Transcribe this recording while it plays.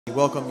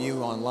Welcome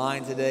you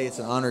online today. It's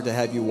an honor to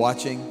have you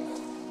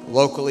watching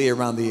locally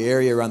around the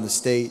area, around the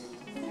state,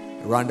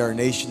 around our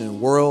nation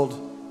and world.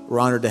 We're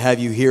honored to have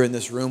you here in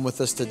this room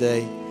with us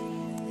today.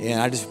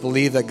 And I just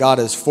believe that God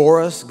is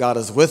for us, God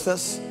is with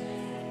us,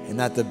 and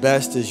that the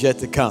best is yet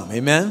to come.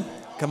 Amen?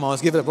 Come on,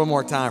 let's give it up one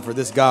more time for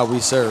this God we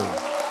serve.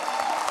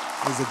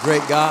 He's a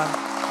great God.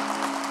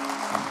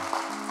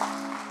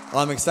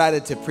 Well, I'm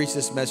excited to preach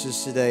this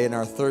message today in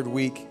our third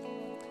week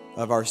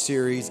of our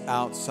series,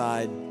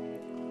 Outside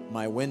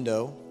My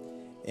Window.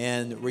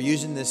 And we're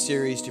using this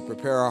series to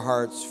prepare our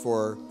hearts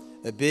for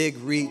a big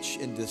reach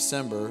in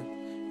December,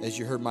 as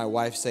you heard my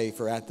wife say,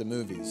 for At the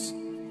Movies.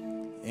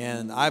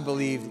 And I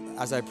believe,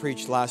 as I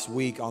preached last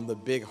week on the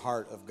big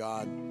heart of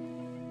God,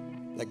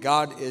 that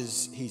God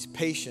He's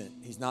patient.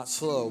 He's not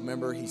slow.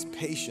 Remember, He's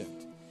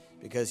patient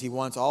because He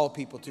wants all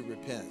people to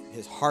repent.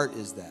 His heart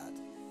is that.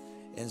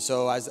 And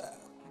so as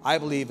I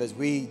believe as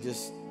we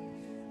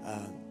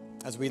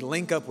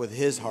link up with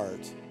His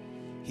heart,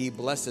 He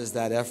blesses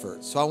that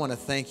effort. So I want to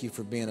thank you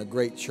for being a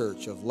great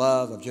church of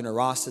love, of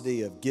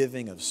generosity, of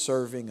giving, of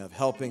serving, of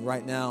helping.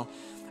 Right now,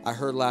 I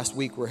heard last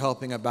week we're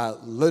helping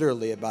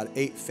literally about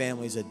 8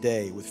 families a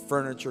day with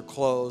furniture,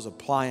 clothes,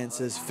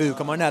 appliances, food.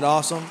 Come on, isn't that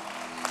awesome?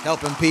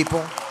 Helping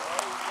people.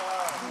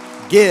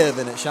 Give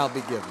and it shall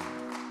be given.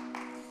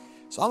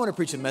 So I want to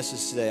preach a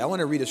message today. I want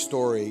to read a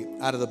story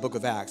out of the book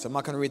of Acts. I'm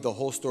not going to read the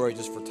whole story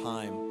just for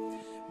time,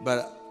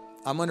 but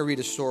I'm going to read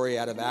a story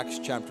out of Acts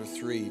chapter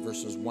 3,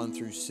 verses 1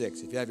 through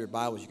 6. If you have your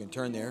Bibles, you can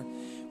turn there,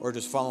 or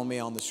just follow me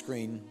on the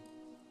screen.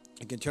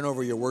 You can turn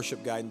over your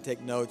worship guide and take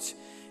notes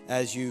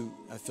as you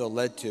feel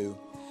led to.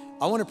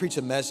 I want to preach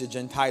a message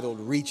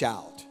entitled, Reach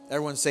Out.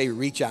 Everyone say,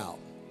 Reach Out.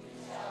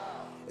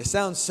 It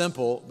sounds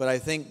simple, but I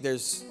think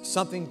there's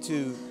something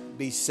to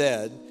be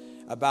said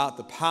about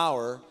the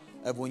power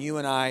of when you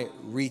and I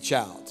reach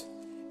out,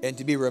 and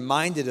to be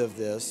reminded of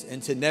this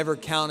and to never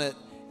count it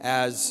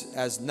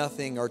as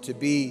nothing or to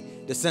be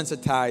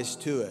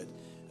desensitized to it.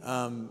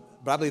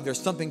 But I believe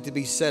there's something to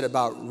be said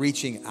about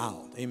reaching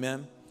out.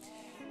 Amen.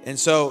 And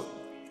so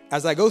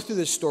as I go through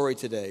this story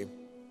today,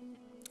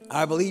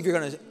 I believe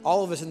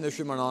all of us in this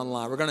room and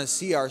online, we're going to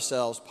see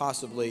ourselves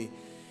possibly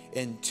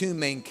in 2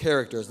 main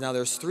characters. Now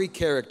there's 3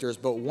 characters,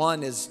 but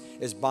one is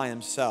by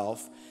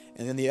himself.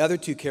 And then the other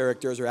 2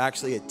 characters are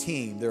actually a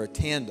team. They're a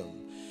tandem.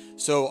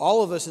 So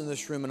all of us in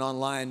this room and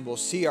online will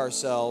see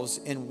ourselves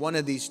in one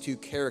of these 2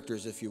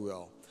 characters, if you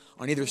will,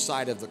 on either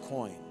side of the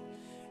coin.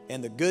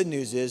 And the good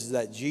news is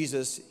that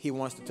Jesus, He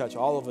wants to touch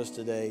all of us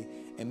today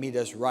and meet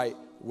us right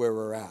where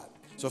we're at.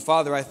 So,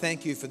 Father, I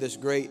thank You for this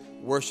great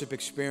worship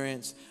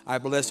experience. I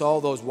bless all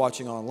those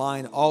watching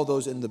online, all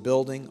those in the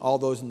building, all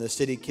those in the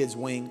City Kids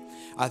Wing.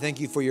 I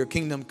thank You for Your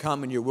kingdom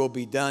come and Your will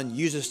be done.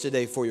 Use us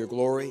today for Your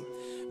glory.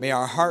 May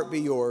our heart be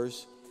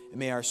Yours. And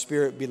may our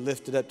spirit be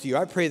lifted up to You.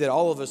 I pray that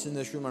all of us in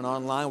this room and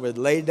online would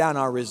lay down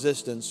our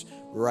resistance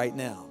right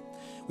now.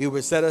 We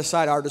would set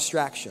aside our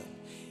distraction.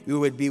 We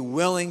would be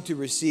willing to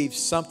receive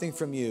something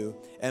from You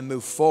and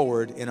move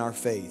forward in our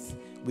faith.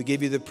 We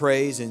give You the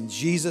praise in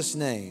Jesus'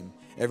 name.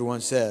 Everyone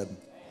said,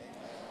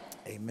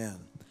 Amen.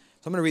 So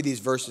I'm going to read these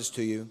verses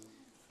to you.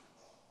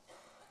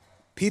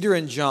 Peter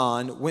and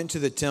John went to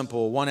the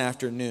temple one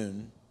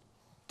afternoon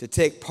to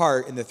take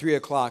part in the 3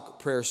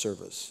 o'clock prayer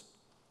service.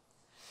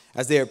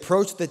 As they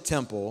approached the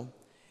temple,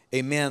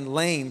 a man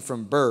lame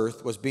from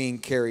birth was being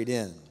carried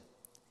in.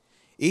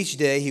 Each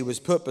day he was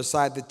put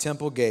beside the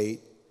temple gate,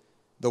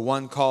 the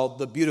one called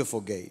the Beautiful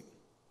Gate,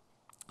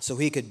 so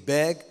he could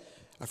beg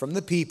from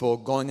the people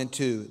going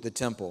into the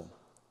temple.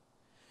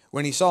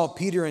 When he saw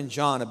Peter and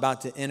John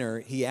about to enter,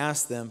 he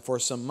asked them for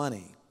some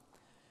money.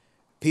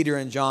 Peter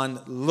and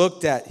John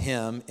looked at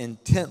him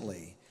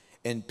intently,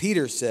 and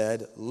Peter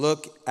said,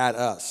 "Look at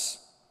us."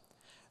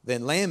 The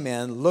lame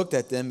man looked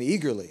at them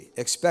eagerly,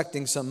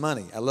 expecting some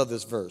money. I love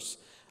this verse.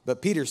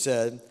 But Peter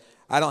said,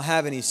 "I don't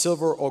have any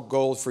silver or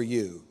gold for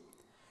you,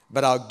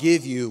 but I'll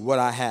give you what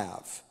I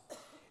have.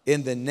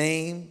 In the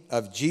name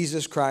of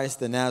Jesus Christ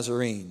the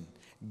Nazarene,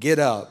 get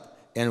up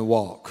and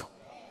walk."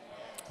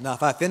 Now,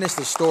 if I finish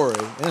the story,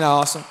 isn't that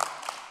awesome?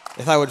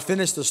 If I would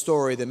finish the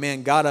story, the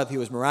man got up, he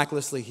was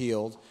miraculously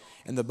healed.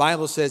 And the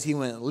Bible says he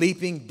went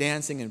leaping,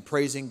 dancing, and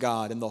praising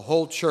God. And the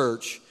whole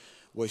church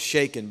was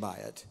shaken by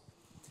it.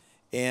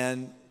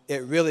 And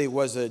it really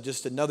was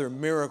just another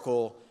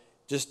miracle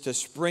just to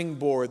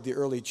springboard the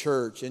early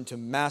church into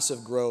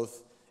massive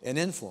growth and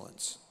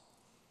influence.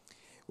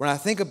 When I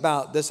think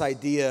about this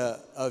idea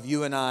of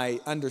you and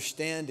I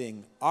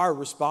understanding our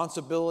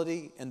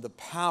responsibility and the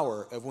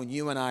power of when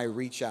you and I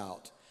reach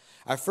out,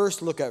 I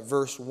first look at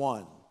verse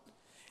 1.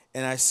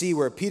 And I see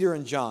where Peter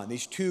and John,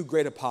 these 2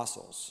 great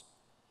apostles,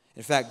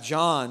 in fact,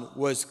 John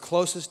was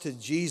closest to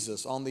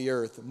Jesus on the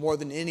earth more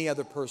than any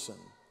other person.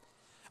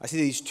 I see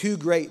these 2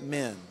 great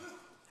men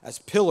as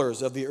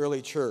pillars of the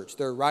early church.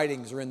 Their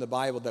writings are in the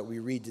Bible that we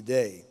read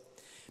today.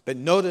 But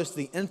notice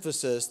the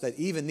emphasis that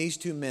even these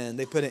 2 men,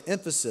 they put an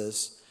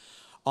emphasis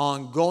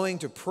on going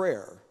to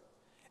prayer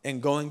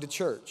and going to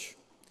church.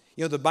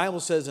 You know, the Bible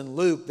says in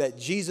Luke that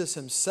Jesus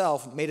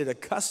himself made it a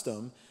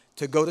custom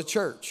to go to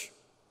church.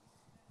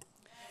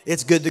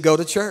 It's good to go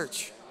to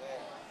church.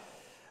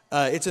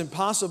 It's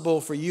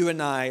impossible for you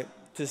and I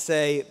to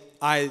say,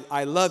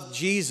 I love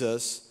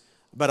Jesus,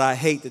 but I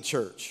hate the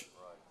church.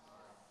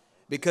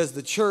 Because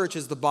the church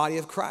is the body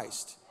of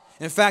Christ.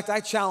 In fact, I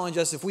challenge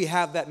us, if we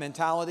have that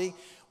mentality,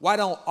 why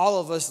don't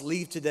all of us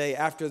leave today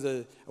after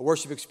the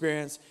worship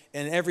experience,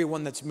 and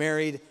everyone that's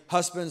married,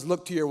 husbands,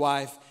 look to your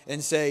wife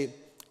and say,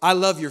 I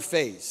love your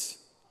face,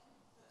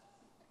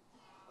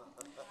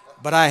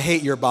 but I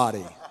hate your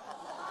body.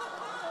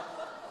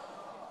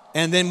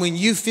 And then when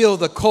you feel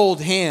the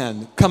cold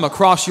hand come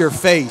across your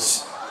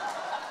face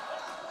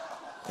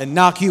and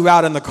knock you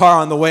out in the car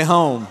on the way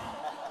home,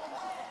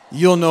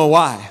 you'll know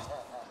why.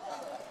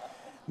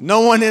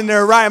 No one in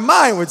their right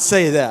mind would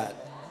say that,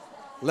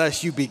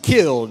 lest you be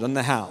killed in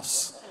the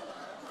house.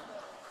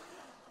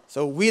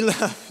 So we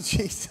love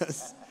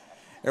Jesus.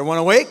 Everyone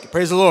awake?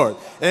 Praise the Lord.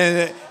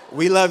 And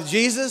we love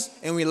Jesus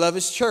and we love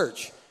his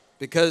church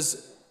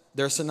because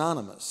they're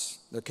synonymous.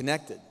 They're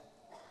connected.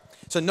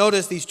 So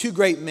notice these two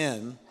great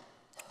men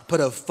put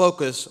a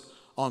focus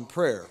on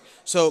prayer.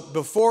 So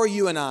before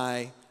you and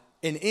I,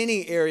 in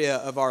any area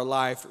of our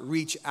life,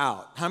 reach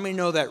out. How many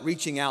know that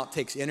reaching out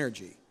takes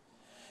energy?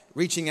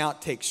 Reaching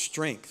out takes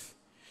strength.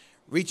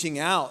 Reaching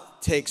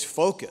out takes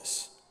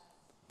focus.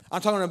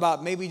 I'm talking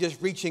about maybe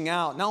just reaching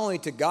out, not only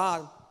to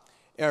God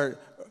and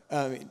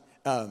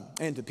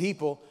to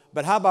people,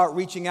 but how about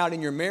reaching out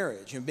in your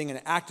marriage and being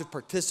an active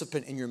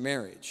participant in your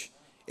marriage,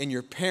 in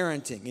your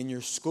parenting, in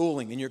your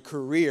schooling, in your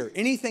career,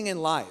 anything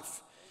in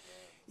life.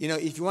 You know,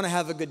 if you want to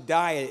have a good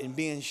diet and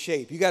be in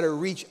shape, you got to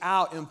reach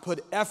out and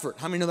put effort.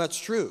 How many know that's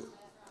true?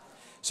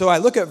 So I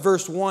look at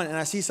verse 1 and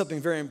I see something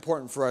very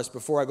important for us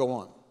before I go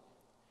on.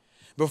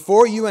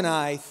 Before you and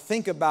I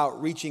think about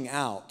reaching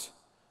out,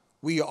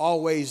 we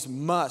always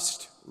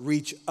must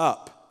reach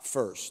up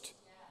first.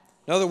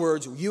 In other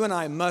words, you and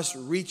I must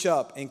reach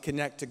up and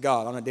connect to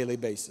God on a daily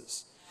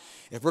basis.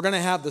 If we're going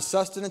to have the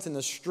sustenance and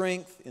the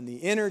strength and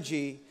the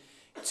energy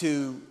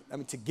to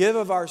give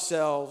of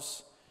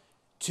ourselves,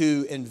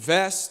 to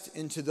invest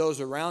into those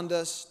around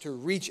us, to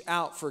reach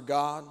out for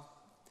God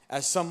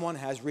as someone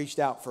has reached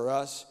out for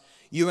us,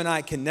 you and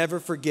I can never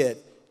forget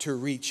to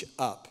reach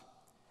up.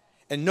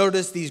 And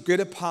notice these great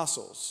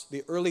apostles,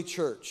 the early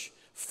church,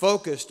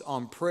 focused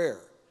on prayer.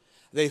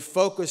 They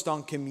focused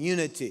on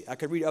community. I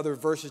could read other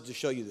verses to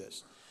show you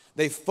this.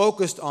 They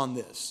focused on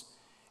this.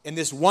 And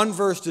this one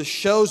verse just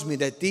shows me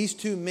that these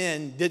two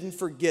men didn't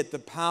forget the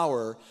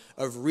power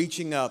of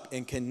reaching up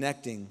and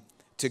connecting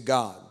to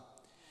God.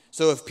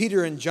 So if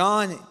Peter and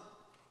John,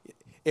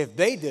 if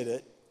they did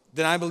it,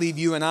 then I believe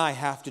you and I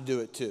have to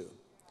do it too.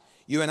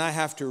 You and I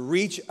have to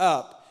reach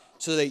up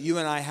so that you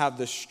and I have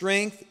the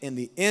strength and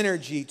the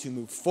energy to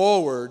move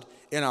forward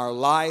in our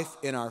life,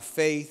 in our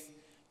faith,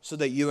 so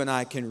that you and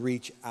I can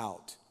reach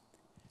out.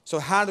 So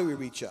how do we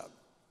reach up?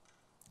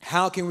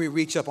 How can we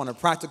reach up on a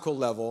practical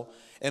level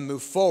and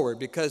move forward?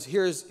 Because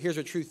here's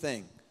a true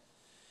thing.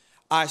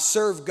 I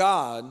serve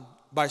God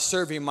by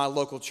serving my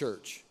local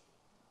church.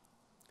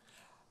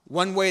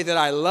 One way that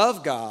I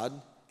love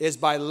God is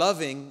by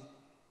loving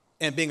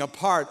and being a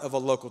part of a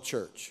local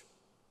church.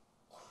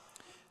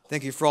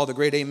 Thank you for all the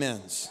great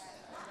amens.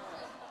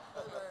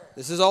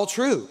 This is all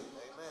true.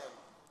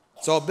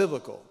 It's all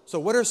biblical. So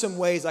what are some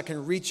ways I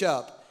can reach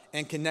up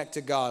and connect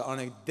to God on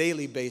a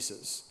daily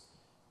basis?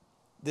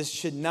 This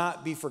should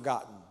not be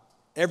forgotten.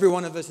 Every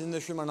one of us in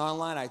this room and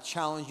online, I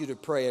challenge you to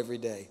pray every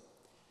day.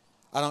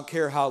 I don't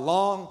care how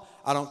long,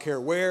 I don't care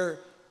where,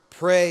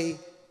 pray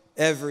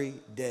every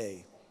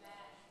day.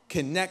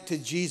 Connect to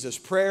Jesus.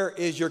 Prayer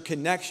is your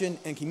connection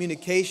and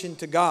communication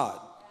to God.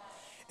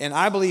 And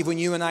I believe when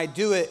you and I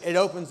do it, it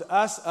opens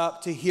us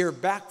up to hear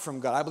back from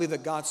God. I believe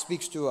that God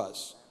speaks to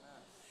us.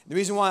 The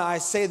reason why I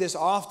say this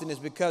often is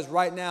because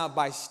right now,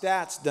 by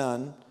stats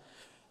done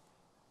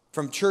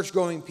from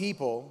church-going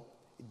people,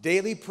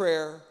 daily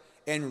prayer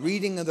and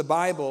reading of the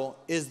Bible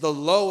is the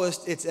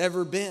lowest it's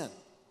ever been.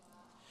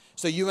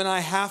 So you and I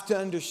have to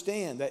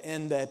understand that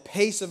in the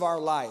pace of our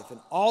life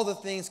and all the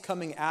things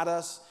coming at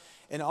us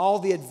and all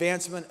the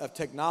advancement of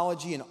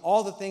technology and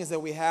all the things that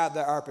we have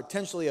that are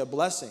potentially a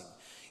blessing,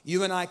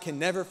 you and I can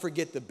never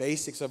forget the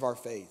basics of our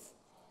faith.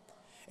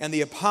 And the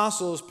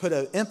apostles put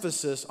an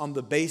emphasis on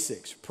the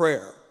basics,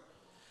 prayer.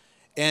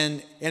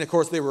 And of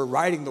course, they were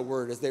writing the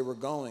word as they were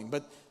going.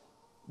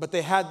 But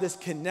they had this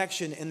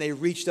connection and they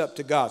reached up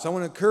to God. So I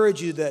want to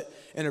encourage you that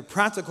in a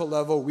practical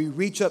level, we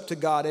reach up to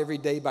God every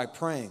day by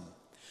praying.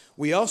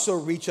 We also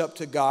reach up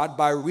to God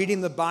by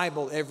reading the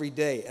Bible every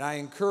day. And I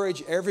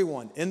encourage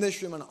everyone in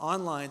this room and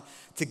online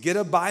to get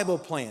a Bible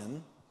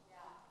plan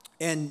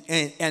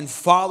and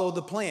follow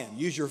the plan.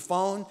 Use your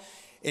phone.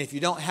 And if you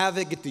don't have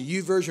it, get the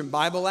YouVersion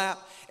Bible app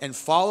and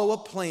follow a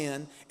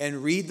plan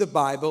and read the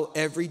Bible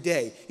every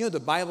day. You know, the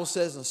Bible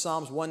says in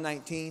Psalms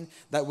 119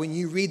 that when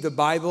you read the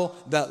Bible,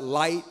 that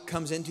light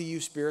comes into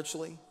you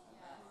spiritually.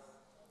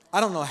 I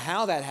don't know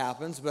how that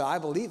happens, but I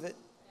believe it.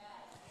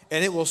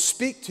 And it will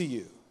speak to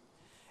you.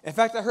 In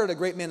fact, I heard a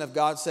great man of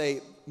God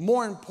say,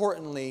 more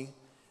importantly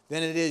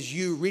than it is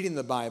you reading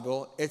the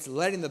Bible, it's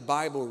letting the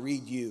Bible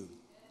read you.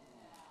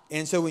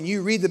 And so when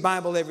you read the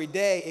Bible every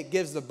day, it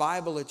gives the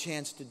Bible a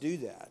chance to do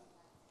that.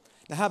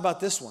 Now, how about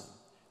this one?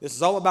 This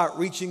is all about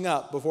reaching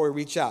up before we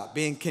reach out,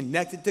 being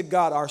connected to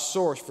God, our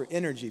source for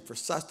energy, for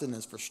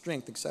sustenance, for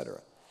strength, etc.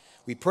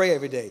 We pray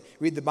every day,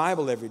 read the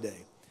Bible every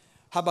day.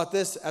 How about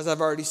this? As I've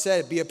already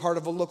said, be a part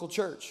of a local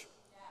church.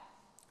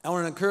 I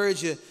want to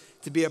encourage you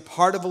to be a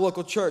part of a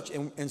local church.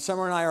 And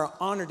Summer and I are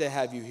honored to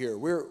have you here.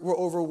 We're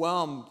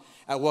overwhelmed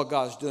at what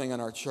God's doing in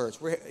our church.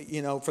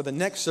 For the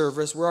next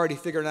service, we're already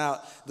figuring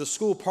out the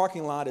school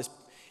parking lot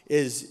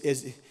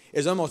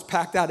is almost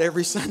packed out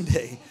every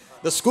Sunday.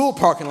 The school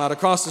parking lot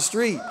across the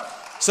street.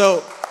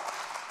 So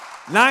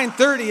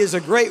 9:30 is a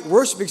great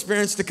worship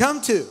experience to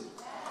come to.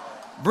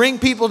 Bring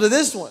people to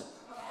this one.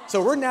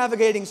 So we're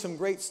navigating some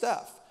great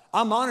stuff.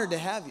 I'm honored to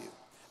have you.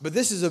 But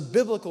this is a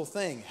biblical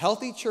thing.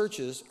 Healthy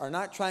churches are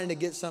not trying to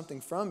get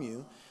something from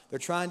you. They're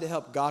trying to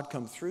help God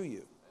come through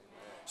you.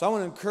 So I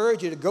want to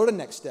encourage you to go to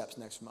Next Steps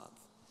next month.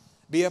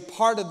 Be a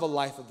part of the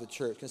life of the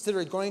church.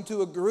 Consider going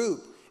to a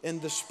group in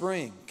the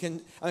spring.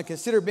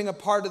 Consider being a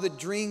part of the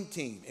dream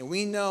team. And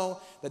we know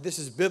that this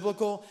is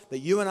biblical, that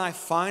you and I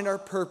find our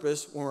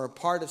purpose when we're a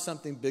part of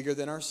something bigger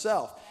than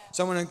ourselves.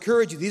 So I want to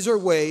encourage you. These are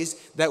ways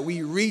that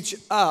we reach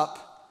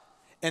up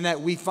and that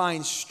we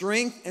find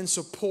strength and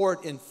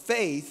support in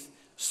faith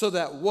so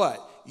that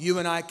what? You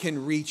and I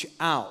can reach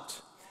out.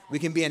 We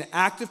can be an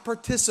active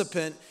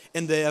participant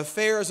in the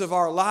affairs of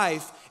our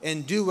life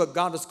and do what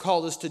God has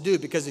called us to do.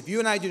 Because if you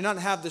and I do not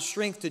have the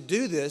strength to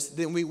do this,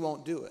 then we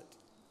won't do it.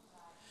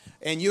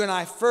 And you and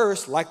I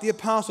first, like the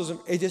apostles,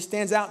 it just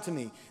stands out to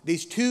me.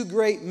 These two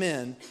great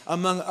men,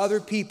 among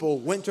other people,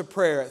 went to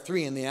prayer at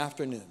 3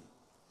 p.m.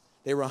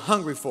 They were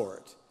hungry for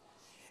it.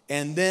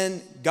 And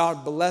then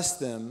God blessed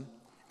them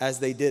as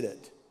they did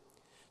it.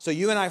 So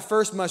you and I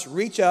first must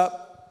reach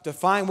up to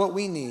find what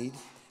we need.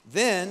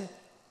 Then,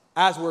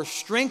 as we're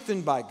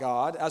strengthened by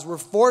God, as we're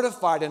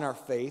fortified in our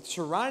faith,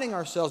 surrounding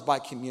ourselves by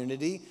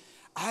community,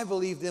 I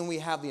believe then we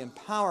have the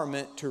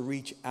empowerment to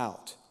reach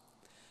out.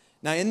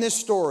 Now, in this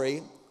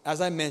story, as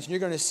I mentioned, you're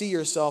going to see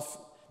yourself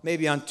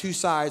maybe on two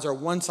sides or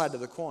one side of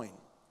the coin.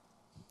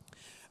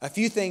 A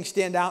few things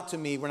stand out to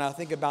me when I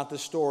think about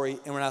this story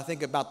and when I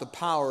think about the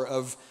power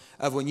of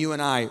when you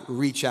and I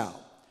reach out.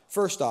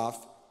 First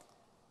off,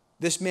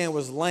 this man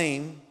was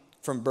lame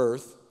from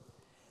birth,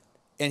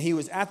 and he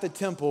was at the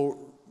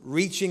temple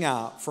reaching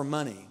out for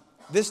money.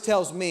 This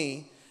tells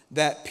me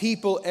that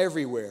people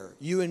everywhere,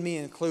 you and me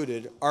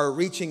included, are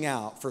reaching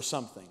out for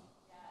something.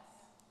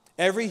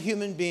 Every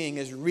human being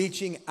is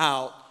reaching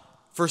out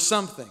for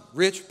something.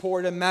 Rich,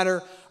 poor, doesn't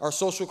matter our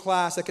social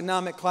class,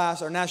 economic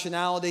class, our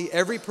nationality.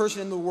 Every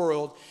person in the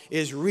world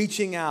is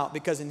reaching out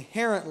because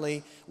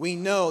inherently we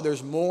know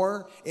there's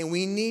more and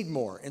we need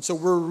more. And so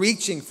we're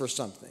reaching for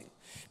something.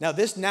 Now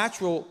this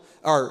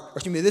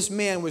this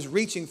man was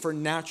reaching for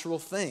natural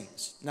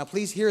things. Now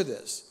please hear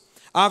this.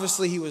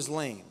 Obviously he was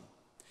lame.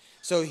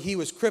 So he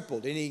was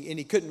crippled and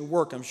he couldn't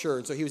work, I'm sure.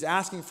 And so he was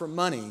asking for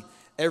money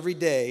every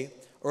day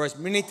or as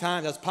many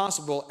times as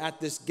possible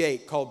at this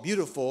gate called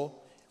Beautiful,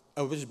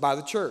 which is by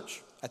the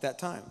church at that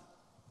time.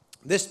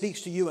 This speaks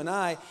to you and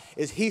I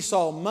is he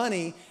saw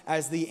money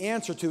as the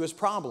answer to his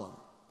problem.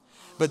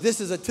 But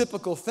this is a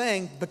typical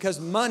thing because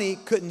money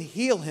couldn't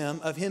heal him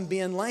of him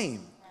being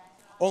lame.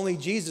 Only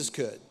Jesus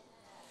could.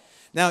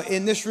 Now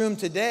in this room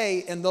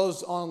today and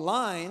those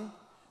online,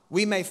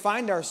 we may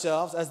find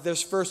ourselves as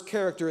this first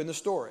character in the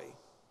story.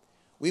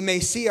 We may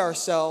see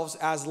ourselves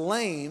as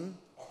lame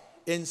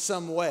in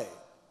some way.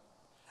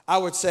 I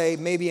would say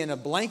maybe in a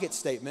blanket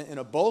statement, in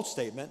a bold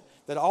statement,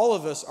 that all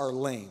of us are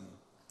lame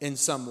in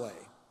some way.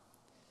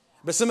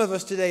 But some of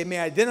us today may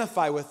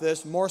identify with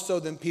this more so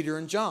than Peter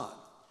and John.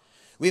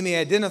 We may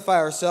identify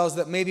ourselves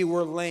that maybe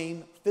we're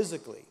lame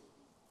physically.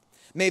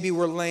 Maybe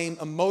we're lame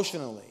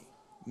emotionally,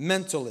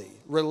 mentally,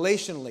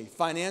 relationally,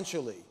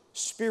 financially,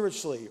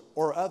 spiritually,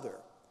 or other.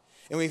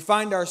 And we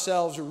find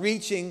ourselves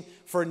reaching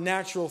for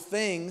natural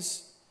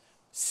things,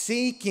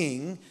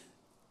 seeking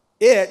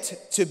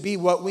it to be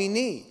what we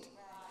need.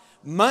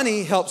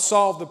 Money helps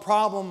solve the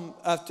problem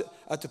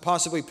to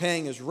possibly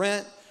paying his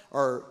rent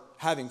or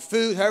having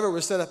food, however it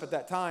was set up at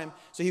that time.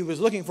 So he was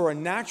looking for a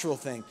natural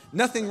thing.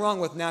 Nothing wrong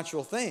with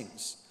natural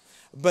things.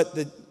 But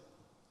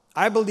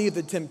I believe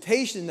the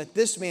temptation that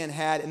this man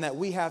had and that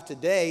we have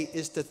today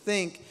is to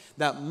think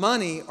that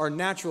money or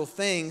natural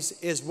things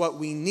is what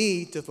we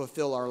need to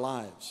fulfill our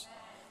lives.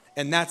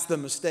 And that's the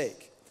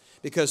mistake.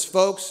 Because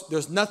folks,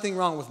 there's nothing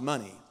wrong with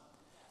money.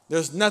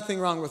 There's nothing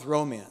wrong with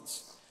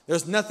romance.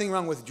 There's nothing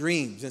wrong with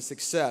dreams and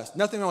success.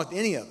 Nothing wrong with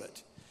any of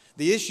it.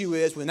 The issue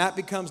is when that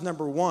becomes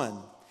number one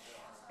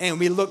and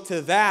we look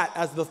to that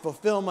as the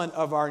fulfillment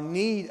of our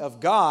need of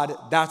God,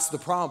 that's the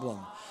problem.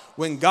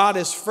 When God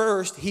is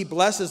first, he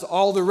blesses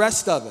all the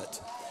rest of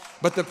it.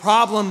 But the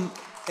problem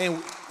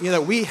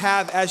we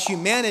have as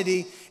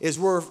humanity is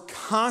we're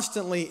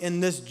constantly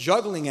in this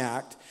juggling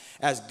act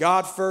as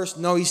God first,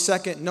 no, he's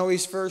second, no,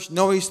 he's first,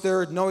 no, he's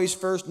third, no, he's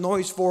first, no,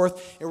 he's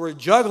fourth. And we're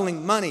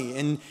juggling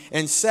money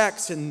and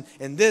sex and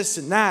this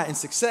and that and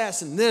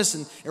success and this.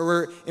 And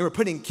we're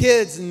putting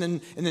kids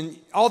and then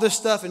all this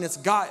stuff. And it's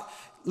God.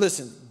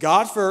 Listen,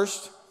 God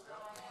first,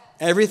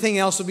 everything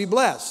else will be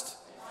blessed.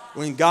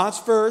 When God's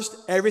first,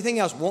 everything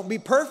else won't be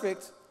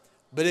perfect,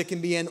 but it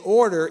can be in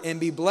order and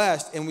be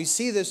blessed. And we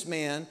see this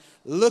man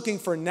looking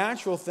for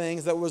natural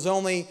things that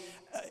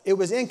it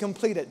was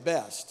incomplete at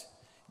best.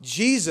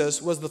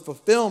 Jesus was the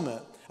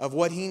fulfillment of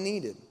what he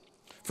needed.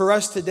 For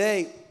us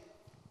today,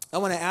 I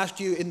want to ask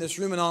you in this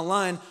room and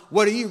online,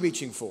 what are you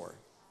reaching for?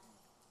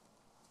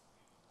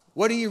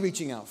 What are you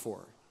reaching out for?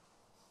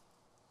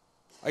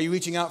 Are you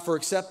reaching out for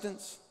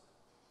acceptance?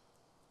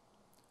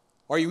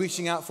 Are you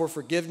reaching out for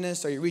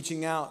forgiveness? Are you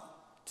reaching out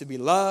to be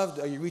loved?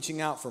 Are you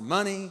reaching out for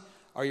money?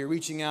 Are you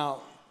reaching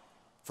out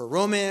for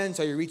romance?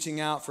 Are you reaching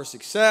out for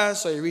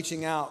success? Are you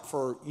reaching out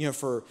for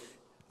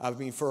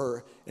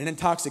an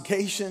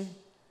intoxication,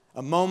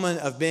 a moment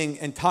of being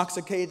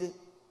intoxicated?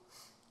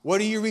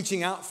 What are you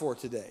reaching out for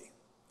today?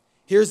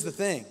 Here's the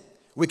thing.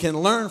 We can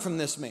learn from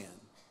this man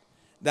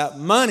that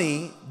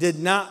money did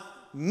not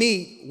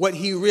meet what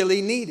he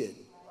really needed,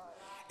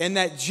 and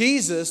that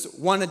Jesus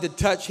wanted to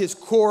touch his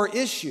core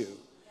issue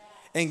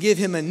and give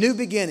him a new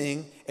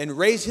beginning and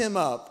raise him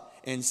up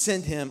and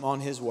send him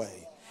on his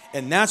way.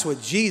 And that's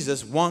what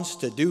Jesus wants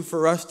to do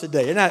for us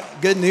today. Isn't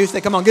that good news?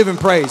 Come on, give him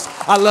praise.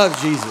 I love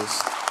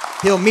Jesus.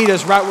 He'll meet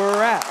us right where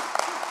we're at.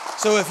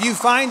 So if you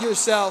find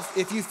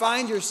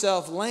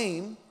yourself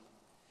lame,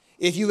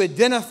 if you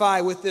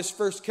identify with this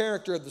first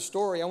character of the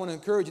story, I want to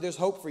encourage you, there's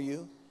hope for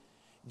you.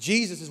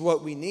 Jesus is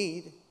what we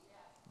need.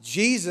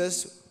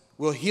 Jesus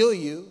will heal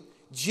you.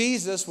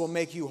 Jesus will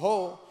make you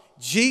whole.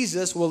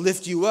 Jesus will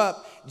lift you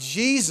up.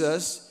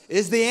 Jesus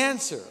is the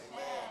answer.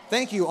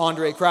 Thank you,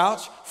 Andre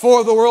Crouch,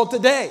 for the world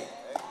today.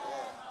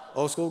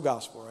 Old school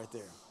gospel right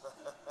there.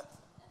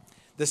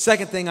 The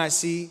second thing I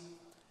see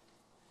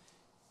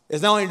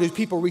is not only do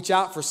people reach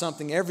out for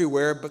something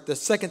everywhere, but the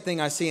second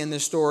thing I see in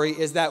this story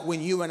is that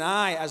when you and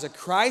I, as a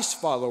Christ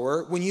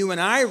follower, when you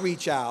and I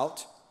reach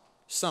out,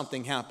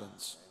 something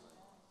happens.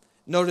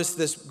 Notice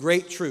this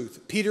great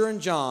truth. Peter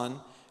and John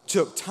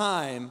took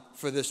time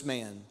for this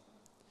man.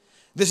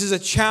 This is a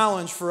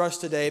challenge for us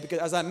today because,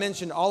 as I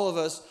mentioned, all of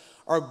us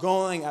are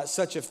going at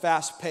such a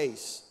fast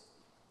pace.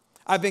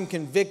 I've been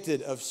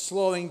convicted of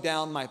slowing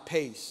down my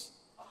pace.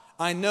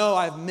 I know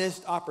I've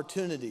missed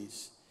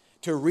opportunities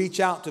to reach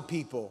out to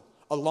people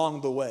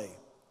along the way.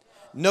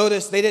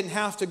 Notice they didn't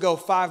have to go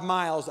 5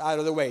 miles out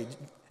of their way. And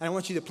I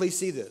want you to please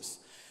see this.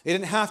 They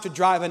didn't have to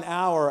drive an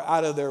hour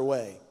out of their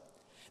way.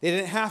 They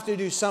didn't have to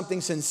do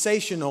something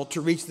sensational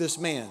to reach this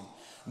man.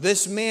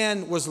 This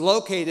man was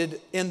located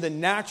in the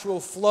natural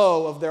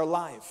flow of their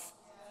life.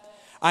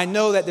 I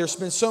know that there's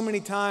been so many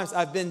times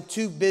I've been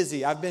too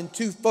busy. I've been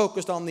too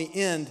focused on the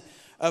end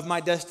of my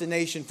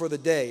destination for the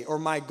day, or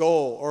my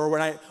goal,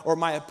 or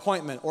my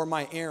appointment, or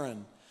my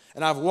errand.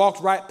 And I've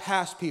walked right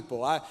past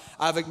people.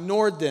 I've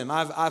ignored them.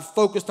 I've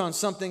focused on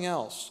something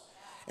else.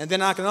 And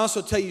then I can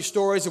also tell you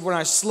stories of when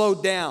I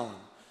slowed down,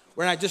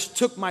 when I just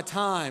took my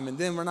time. And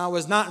then when I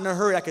was not in a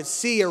hurry, I could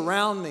see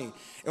around me.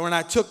 And when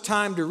I took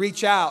time to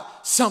reach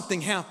out,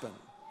 something happened.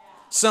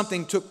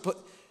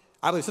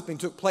 I believe something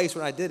took place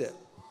when I did it.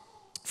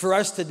 For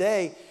us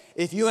today,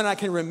 if you and I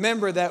can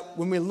remember that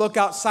when we look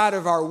outside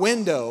of our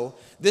window,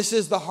 this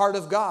is the heart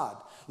of God.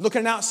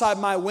 Looking outside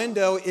my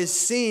window is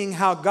seeing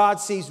how God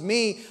sees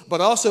me, but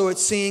also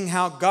it's seeing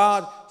how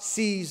God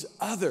sees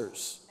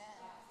others.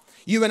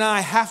 You and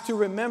I have to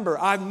remember,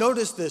 I've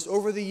noticed this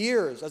over the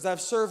years as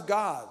I've served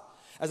God,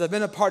 as I've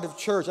been a part of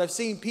church. I've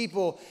seen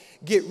people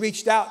get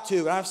reached out to,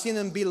 and I've seen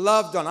them be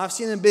loved on. I've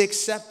seen them be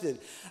accepted.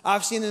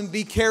 I've seen them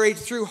be carried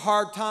through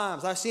hard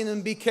times. I've seen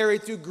them be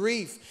carried through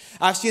grief.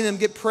 I've seen them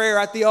get prayer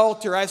at the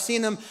altar. I've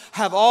seen them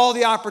have all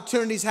the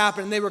opportunities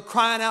happen, and they were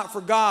crying out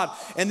for God,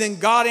 and then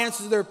God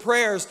answers their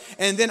prayers,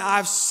 and then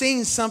I've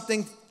seen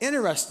something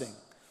interesting.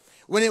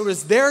 When it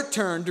was their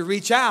turn to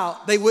reach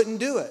out, they wouldn't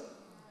do it.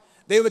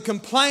 They would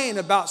complain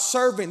about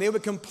serving. They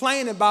would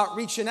complain about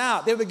reaching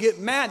out. They would get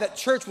mad that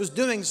church was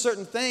doing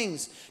certain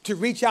things to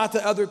reach out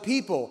to other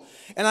people.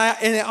 And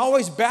it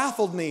always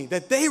baffled me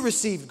that they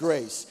received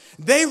grace.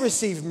 They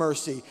received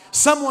mercy.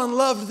 Someone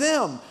loved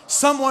them.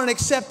 Someone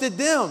accepted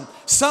them.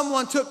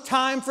 Someone took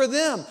time for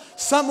them.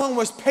 Someone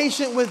was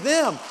patient with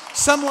them.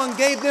 Someone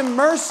gave them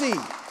mercy.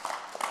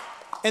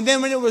 And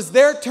then when it was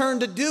their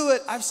turn to do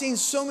it, I've seen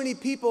so many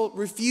people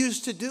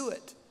refuse to do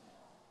it.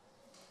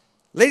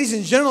 Ladies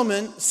and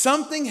gentlemen,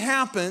 something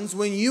happens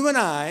when you and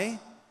I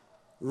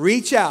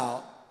reach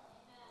out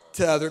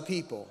to other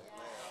people.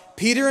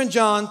 Peter and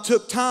John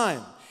took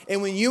time.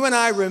 And when you and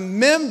I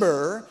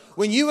remember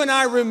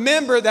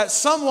that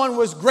someone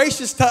was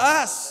gracious to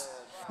us,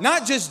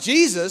 not just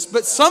Jesus,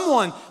 but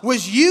someone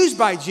was used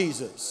by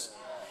Jesus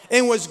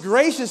and was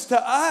gracious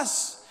to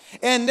us.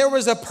 And there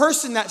was a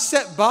person that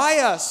sat by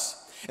us.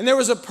 And there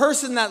was a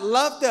person that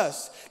loved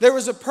us. There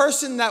was a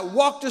person that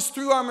walked us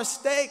through our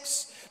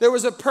mistakes. There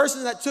was a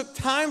person that took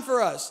time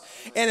for us.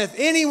 And if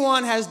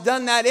anyone has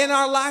done that in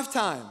our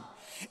lifetime,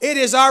 it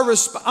is our I'm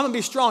going to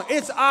be strong.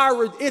 It's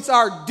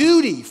our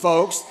duty,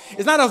 folks.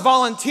 It's not a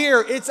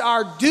volunteer. It's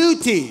our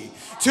duty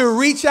to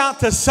reach out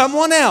to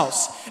someone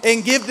else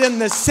and give them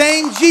the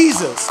same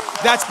Jesus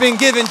that's been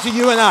given to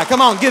you and I.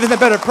 Come on, give him a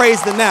better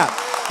praise than that.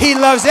 He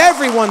loves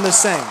everyone the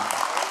same.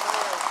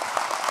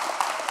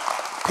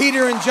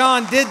 Peter and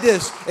John did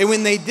this, and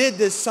when they did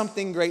this,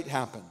 something great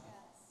happened.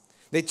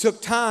 They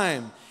took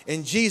time,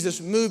 and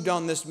Jesus moved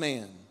on this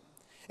man.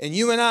 And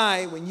you and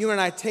I, when you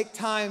and I take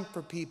time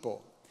for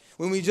people,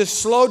 when we just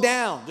slow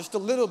down just a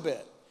little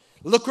bit,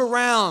 look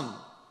around,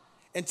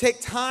 and take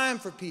time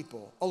for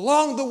people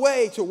along the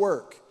way to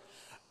work,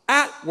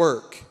 at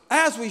work,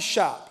 as we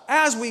shop,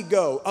 as we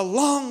go,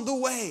 along the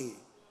way,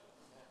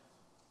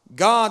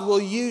 God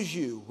will use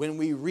you when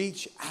we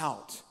reach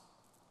out.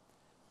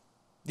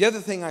 The other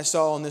thing I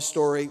saw in this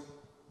story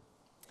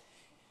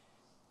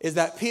is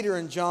that Peter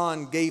and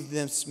John gave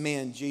this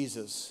man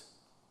Jesus.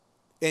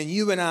 And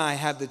you and I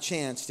have the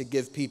chance to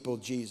give people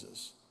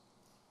Jesus.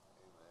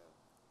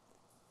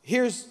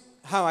 Here's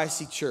how I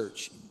see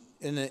church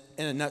in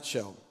a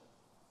nutshell.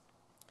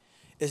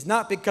 It's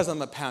not because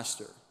I'm a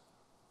pastor.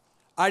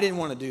 I didn't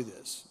want to do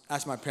this.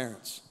 Ask my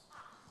parents.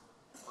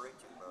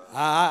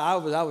 I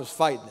was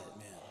fighting it,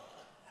 man.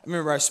 I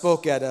remember I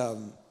spoke at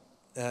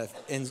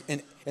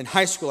in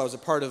high school. I was a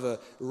part of a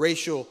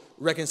racial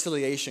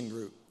reconciliation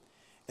group.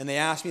 And they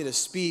asked me to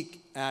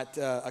speak at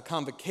a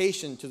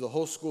convocation to the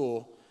whole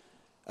school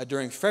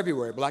during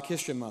February, Black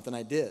History Month, and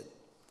I did.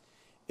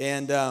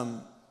 And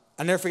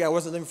I never forget, I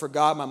wasn't living for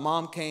God. My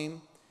mom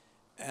came,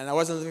 and I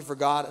wasn't living for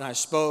God, and I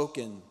spoke.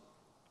 And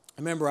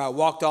I remember I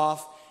walked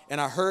off, and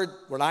I heard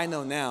what I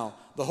know now,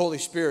 the Holy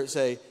Spirit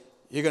say,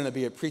 "You're going to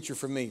be a preacher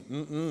for me."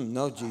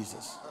 No,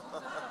 Jesus.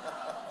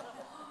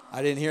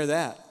 I didn't hear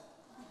that.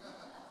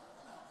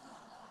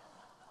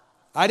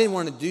 I didn't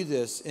want to do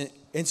this.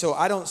 And so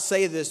I don't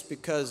say this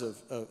because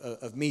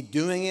of me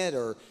doing it,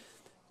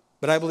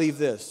 but I believe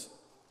this.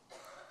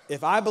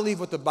 If I believe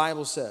what the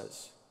Bible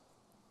says,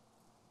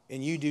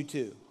 and you do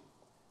too,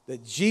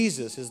 that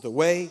Jesus is the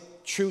way,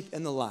 truth,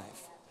 and the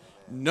life,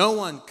 no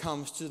one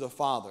comes to the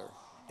Father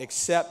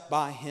except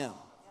by him.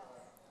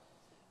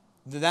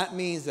 That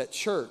means that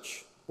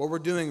church, what we're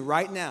doing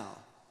right now,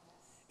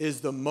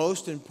 is the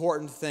most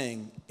important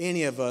thing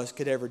any of us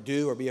could ever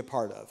do or be a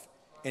part of.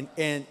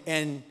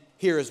 And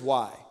here is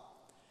why.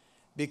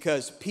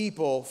 Because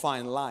people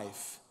find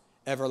life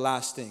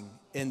everlasting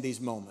in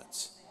these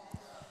moments.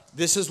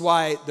 This is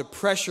why the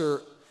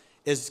pressure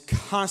is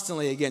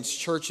constantly against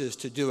churches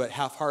to do it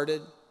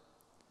half-hearted,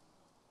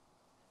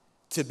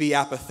 to be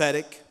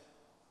apathetic,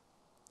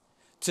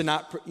 to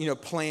not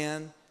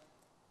plan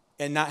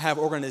and not have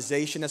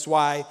organization. That's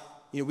why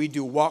we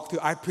do walkthrough.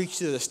 I preach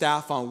to the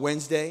staff on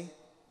Wednesday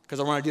because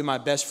I want to do my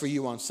best for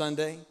you on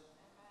Sunday.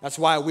 That's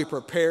why we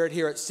prepared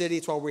here at City.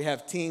 It's why we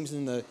have teams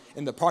in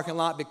the parking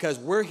lot, because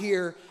we're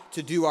here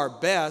to do our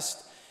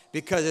best.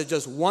 Because if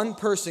just one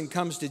person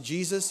comes to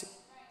Jesus,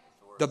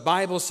 the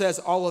Bible says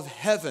all of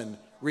heaven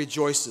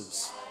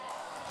rejoices.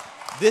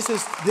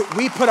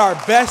 We put our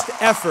best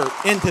effort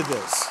into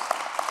this.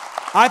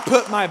 I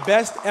put my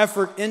best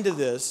effort into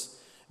this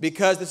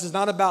because this is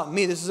not about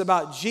me. This is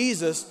about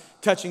Jesus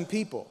touching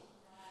people.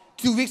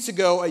 2 weeks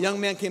ago, a young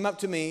man came up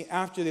to me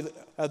after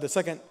the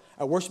second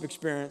worship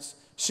experience,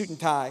 suit and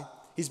tie.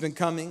 He's been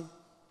coming.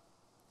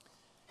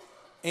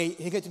 And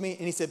he came to me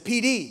and he said,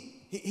 "PD."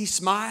 He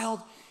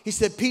smiled. He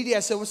said, "PD." I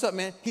said, "What's up,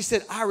 man?" He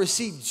said, "I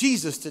received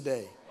Jesus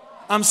today.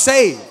 I'm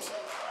saved."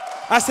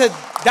 I said,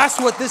 that's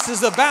what this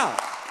is about.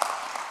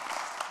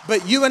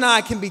 But you and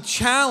I can be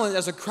challenged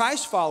as a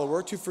Christ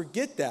follower to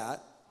forget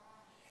that.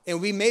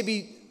 And we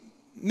maybe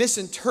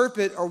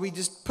misinterpret, or we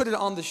just put it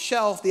on the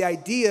shelf, the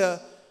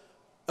idea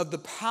of the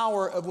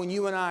power of when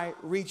you and I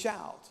reach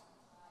out.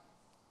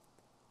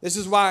 This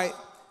is why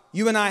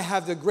you and I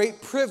have the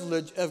great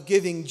privilege of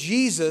giving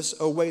Jesus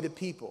away to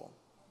people.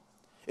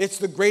 It's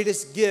the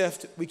greatest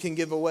gift we can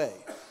give away.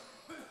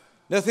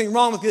 Nothing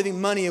wrong with giving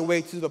money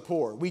away to the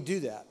poor. We do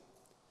that.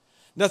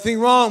 Nothing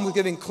wrong with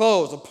giving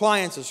clothes,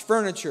 appliances,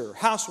 furniture,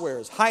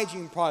 housewares,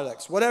 hygiene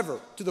products, whatever,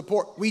 to the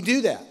poor. We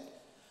do that.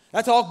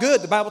 That's all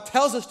good. The Bible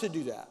tells us to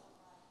do that.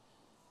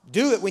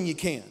 Do it when you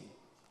can.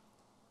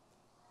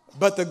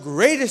 But the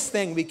greatest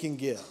thing we can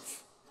give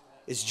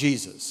is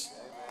Jesus.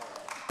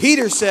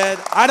 Peter said,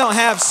 "I don't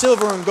have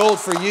silver and gold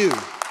for you,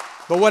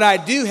 but what I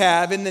do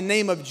have, in the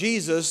name of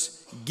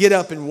Jesus, get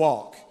up and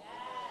walk."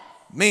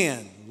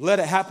 Man, let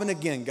it happen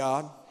again,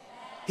 God.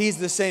 He's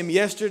the same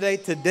yesterday,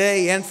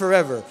 today, and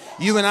forever.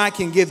 You and I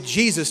can give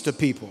Jesus to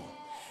people.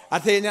 I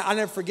tell you now, I'll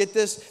never forget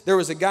this. There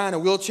was a guy in a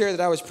wheelchair that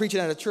I was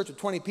preaching at a church with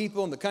 20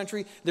 people in the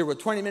country. They were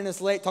 20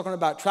 minutes late talking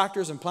about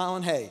tractors and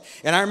plowing hay.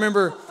 And I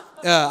remember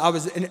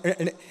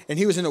and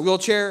he was in a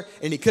wheelchair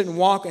and he couldn't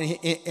walk, and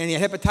he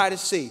had hepatitis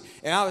C.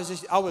 And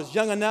I was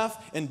young enough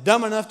and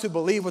dumb enough to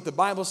believe what the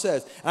Bible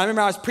says. And I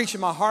remember I was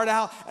preaching my heart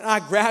out, and I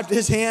grabbed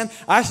his hand.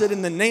 I said,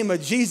 "In the name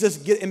of Jesus,"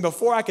 and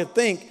before I could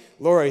think,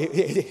 "Lord,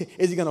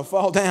 is he going to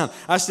fall down?"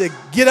 I said,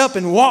 "Get up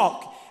and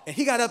walk." And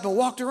he got up and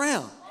walked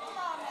around.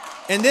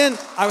 And then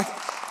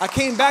I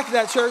came back to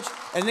that church,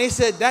 and they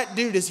said, "That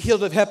dude is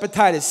healed of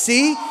hepatitis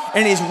C,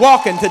 and he's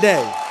walking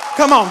today."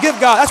 Come on, give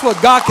God. That's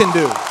what God can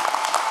do.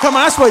 Come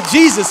on, that's what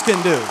Jesus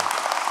can do.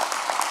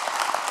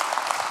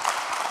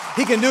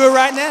 He can do it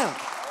right now.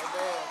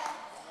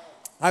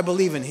 I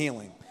believe in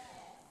healing.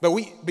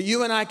 But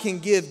you and I can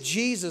give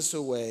Jesus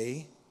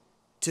away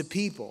to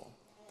people.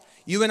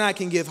 You and I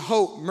can give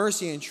hope,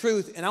 mercy, and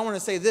truth. And I want to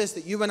say this,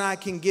 that you and I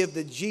can give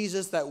the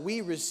Jesus that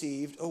we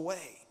received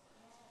away.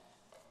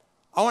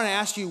 I want to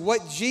ask you,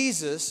 what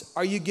Jesus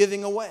are you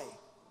giving away?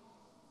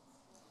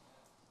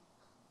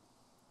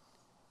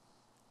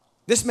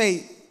 This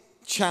may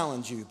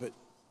challenge you, but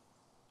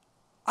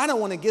I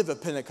don't want to give a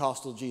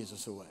Pentecostal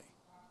Jesus away.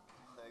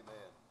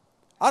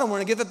 I don't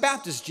want to give a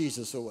Baptist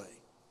Jesus away.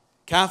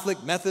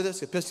 Catholic,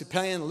 Methodist,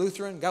 Episcopalian,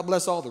 Lutheran, God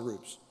bless all the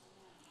groups.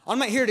 I'm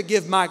not here to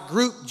give my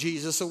group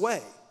Jesus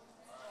away.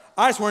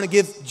 I just want to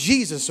give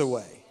Jesus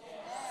away.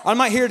 I'm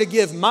not here to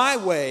give my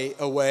way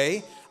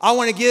away. I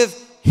want to give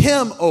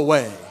him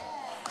away.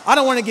 I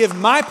don't want to give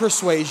my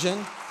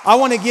persuasion. I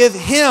want to give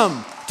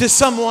him to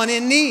someone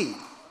in need.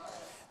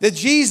 The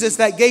Jesus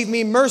that gave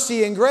me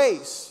mercy and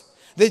grace.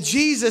 The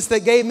Jesus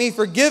that gave me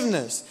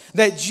forgiveness.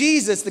 That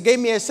Jesus that gave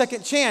me a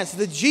second chance.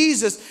 The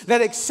Jesus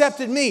that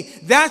accepted me.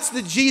 That's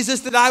the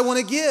Jesus that I want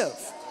to give.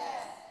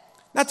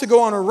 Not to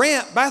go on a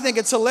rant, but I think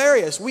it's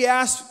hilarious. We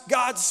ask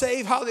God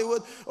save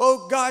Hollywood.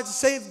 Oh, God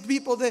save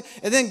people.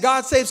 And then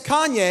God saves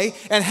Kanye,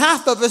 and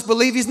half of us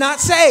believe he's not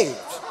saved.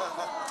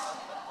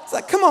 It's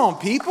like, come on,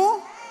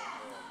 people.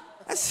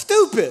 That's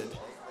stupid.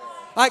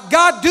 Like,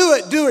 God,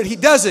 do it. He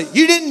does it.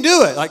 You didn't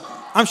do it. Like,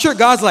 I'm sure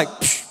God's like,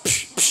 psh,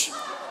 psh, psh.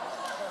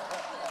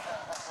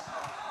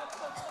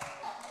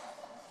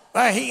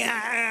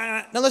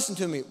 Now listen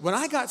to me. When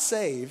I got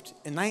saved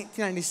in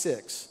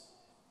 1996,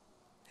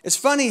 it's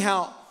funny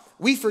how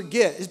we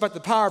forget. It's about the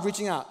power of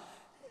reaching out.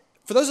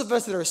 For those of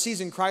us that are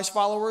seasoned Christ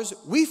followers,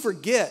 we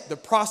forget the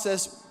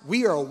process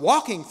we are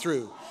walking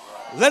through,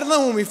 let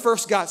alone when we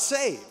first got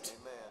saved.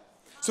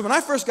 So when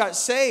I first got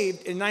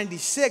saved in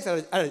 96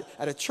 at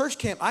a church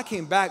camp, I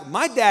came back.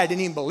 My dad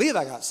didn't even believe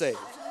I got saved.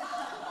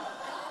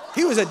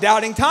 He was a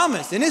doubting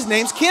Thomas, and his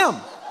name's Kim.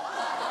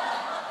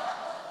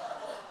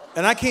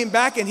 And I came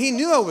back, and he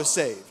knew I was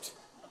saved.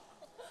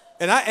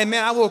 And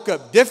man, I woke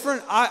up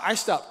different. I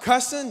stopped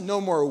cussing, no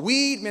more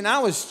weed. Man, I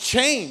was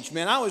changed.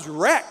 Man, I was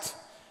wrecked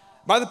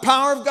by the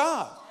power of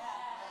God.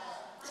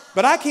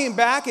 But I came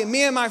back, and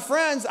me and my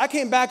friends, I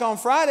came back on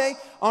Friday.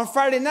 On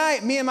Friday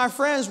night, me and my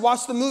friends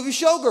watched the movie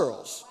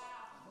Showgirls.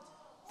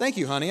 Thank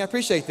you, honey. I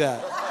appreciate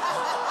that.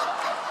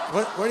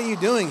 What are you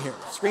doing here?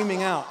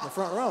 Screaming out in the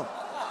front row.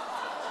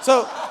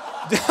 So,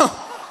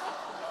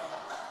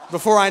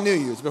 before I knew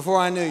you. It's before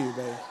I knew you,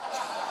 baby.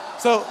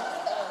 So,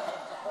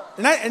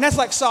 and that's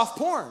like soft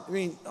porn. I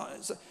mean,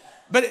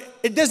 but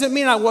it doesn't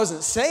mean I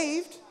wasn't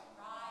saved.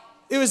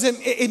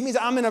 It means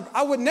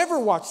I would never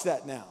watch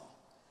that now.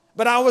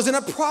 But I was in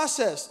a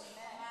process.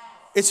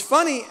 It's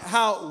funny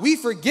how we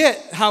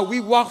forget how we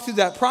walk through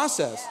that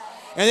process.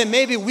 And then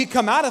maybe we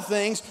come out of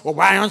things, well,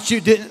 why aren't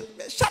you didn't?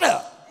 Shut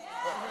up.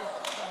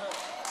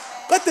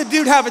 Let the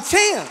dude have a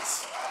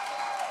chance.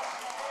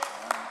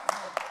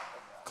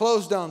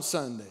 Closed on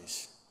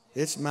Sundays.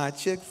 It's my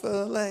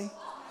Chick-fil-A.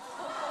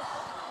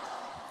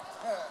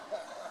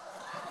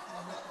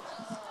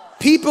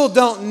 People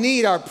don't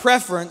need our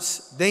preference.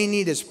 They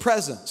need his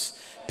presence.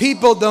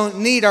 People don't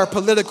need our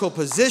political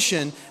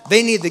position.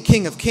 They need the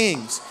King of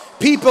Kings.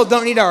 People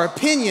don't need our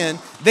opinion.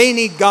 They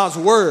need God's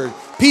word.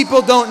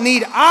 People don't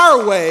need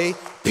our way.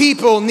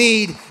 People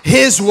need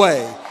his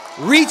way.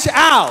 Reach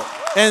out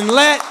and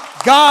let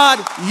God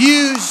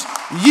use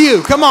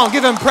you. Come on,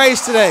 give him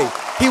praise today.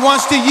 He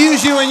wants to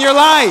use you in your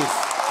life.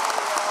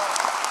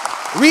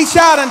 Reach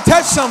out and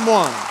touch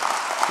someone.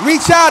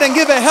 Reach out and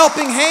give a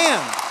helping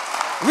hand.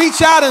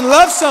 Reach out and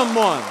love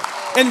someone.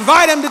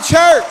 Invite them to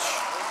church.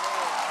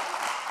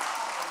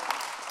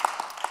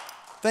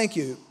 Thank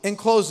you. In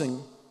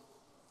closing,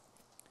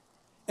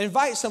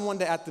 invite someone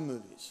to at the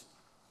movies.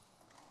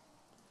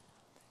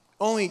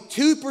 Only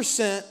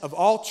 2% of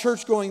all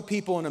church-going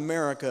people in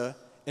America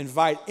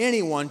invite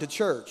anyone to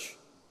church.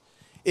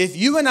 If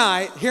you and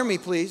I, hear me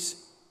please,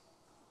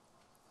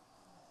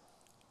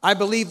 I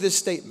believe this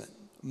statement.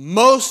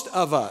 Most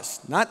of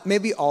us, not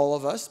maybe all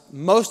of us,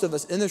 most of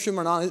us in this room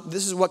are not.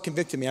 This is what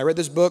convicted me. I read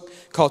this book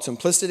called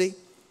Simplicity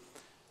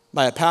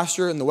by a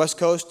pastor in the West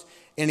Coast,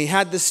 and he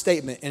had this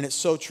statement, and it's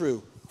so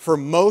true. For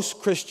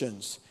most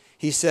Christians,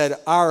 he said,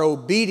 our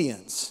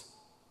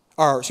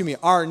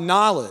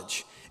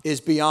knowledge is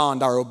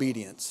beyond our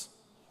obedience.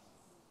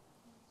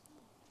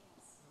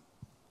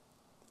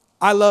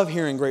 I love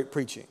hearing great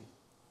preaching.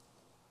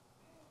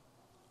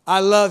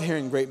 I love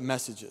hearing great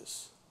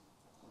messages.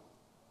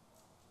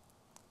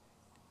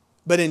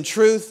 But in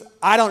truth,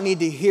 I don't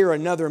need to hear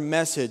another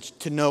message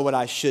to know what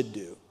I should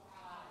do.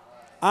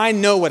 I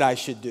know what I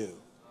should do.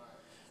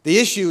 The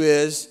issue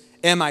is,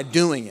 am I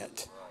doing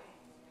it?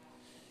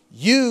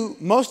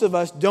 Most of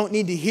us don't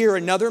need to hear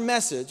another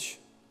message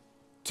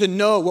to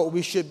know what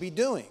we should be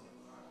doing.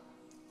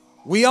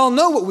 We all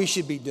know what we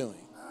should be doing.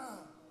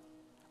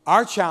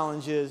 Our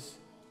challenge is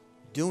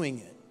doing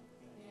it.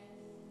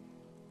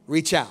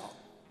 Reach out.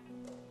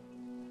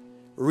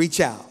 Reach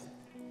out.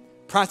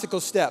 Practical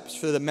steps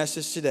for the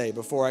message today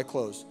before I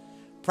close.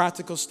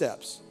 Practical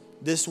steps.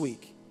 this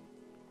week,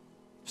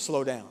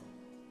 slow down.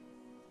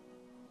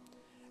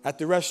 At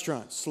the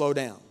restaurant, slow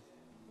down.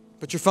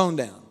 Put your phone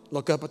down.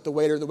 Look up at the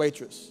waiter or the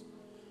waitress.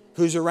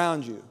 Who's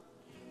around you?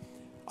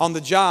 On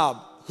the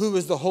job, who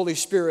is the Holy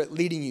Spirit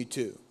leading you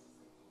to?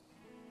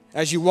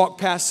 As you walk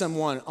past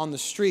someone on the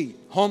street,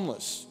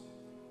 homeless,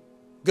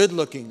 good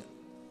looking,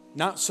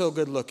 not so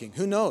good looking,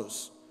 who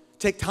knows?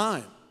 Take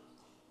time.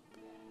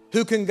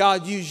 Who can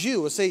God use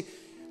you? Well, say,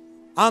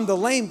 I'm the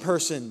lame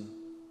person.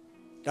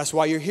 That's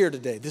why you're here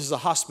today. This is a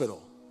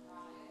hospital.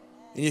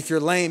 And if you're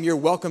lame, you're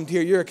welcomed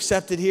here. You're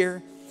accepted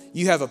here.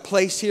 You have a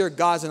place here.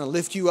 God's going to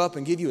lift you up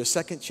and give you a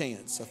second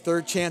chance, a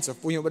third chance,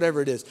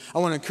 whatever it is. I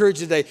want to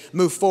encourage you today,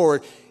 move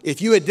forward.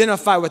 If you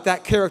identify with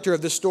that character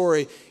of this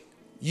story,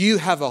 you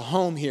have a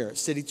home here at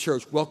City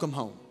Church. Welcome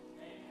home.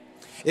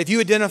 If you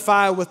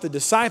identify with the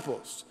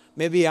disciples,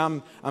 maybe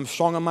I'm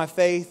strong in my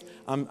faith,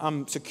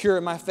 I'm secure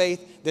in my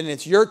faith, then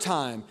it's your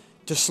time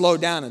to slow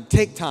down and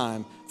take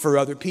time for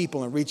other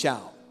people and reach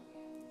out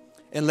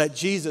and let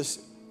Jesus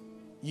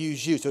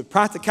use you. So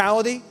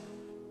practicality,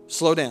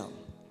 slow down.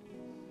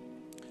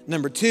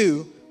 Number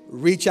 2,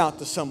 reach out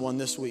to someone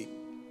this week.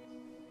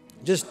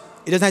 It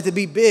doesn't have to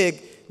be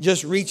big.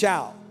 Just reach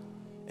out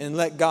and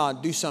let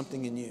God do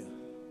something in you.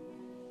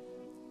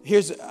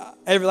 Here's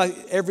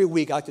every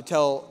week I like to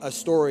tell a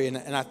story,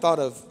 and I thought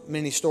of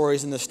many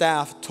stories, and the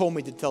staff told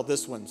me to tell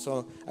this one.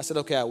 So I said,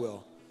 okay, I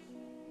will.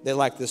 They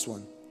like this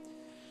one.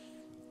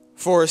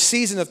 For a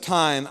season of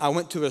time, I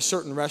went to a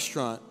certain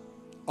restaurant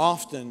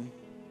often,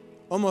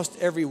 almost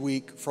every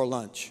week for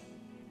lunch.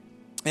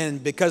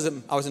 And because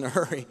I was in a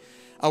hurry,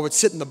 I would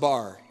sit in the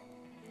bar.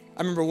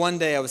 I remember one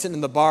day I was sitting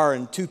in the bar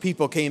and 2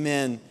 people came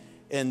in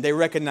and they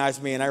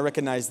recognized me and I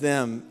recognized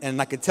them.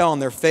 And I could tell on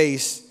their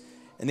face,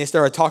 and they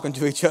started talking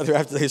to each other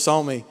after they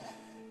saw me,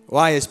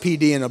 why is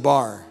PD in a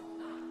bar?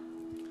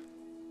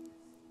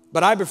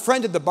 But I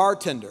befriended the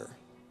bartender.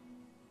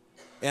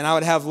 And I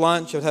would have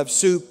lunch, I would have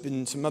soup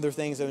and some other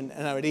things, and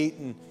I would eat,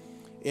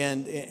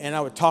 and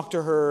I would talk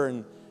to her,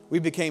 and we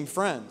became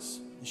friends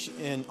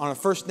and on a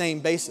first name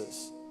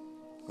basis.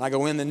 And I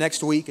go in the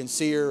next week and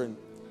see her, and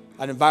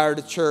I'd invite her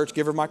to church,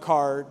 give her my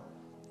card,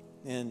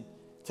 and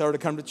tell her to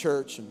come to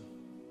church.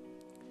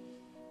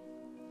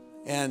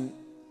 And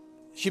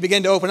she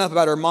began to open up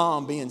about her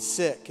mom being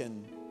sick,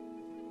 and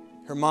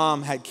her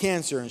mom had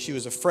cancer, and she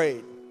was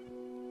afraid.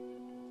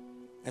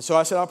 And so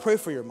I said, I'll pray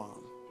for your mom.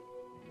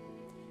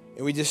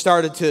 And we just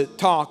started to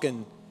talk,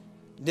 and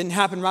it didn't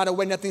happen right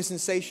away, nothing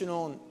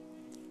sensational.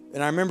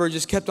 And I remember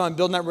just kept on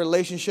building that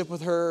relationship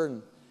with her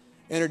and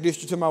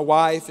introduced her to my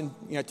wife, and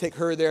take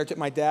her there, took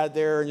my dad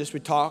there, and just we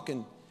talk,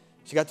 and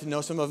she got to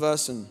know some of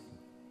us. And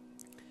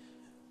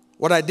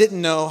what I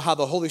didn't know, how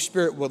the Holy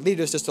Spirit would lead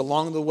us just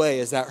along the way,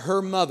 is that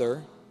her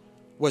mother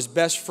was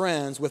best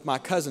friends with my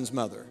cousin's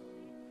mother.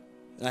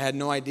 And I had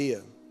no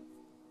idea.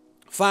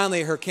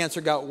 Finally, her cancer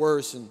got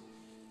worse, and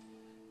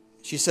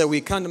she said, will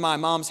you come to my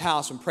mom's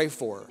house and pray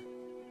for her?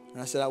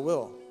 And I said, I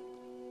will.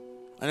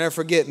 I never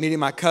forget meeting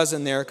my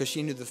cousin there because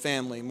she knew the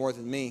family more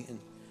than me. And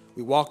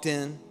we walked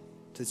in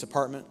to this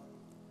apartment,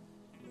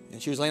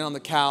 and she was laying on the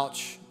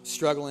couch,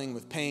 struggling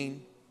with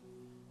pain.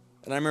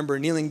 And I remember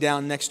kneeling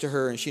down next to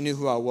her, and she knew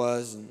who I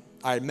was. And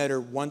I had met her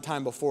one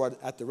time before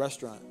at the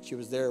restaurant. She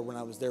was there when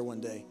I was there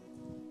one day.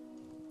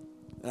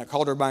 And I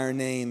called her by her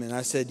name, and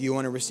I said, do you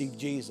want to receive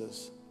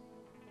Jesus?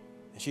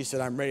 And she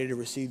said, I'm ready to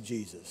receive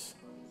Jesus.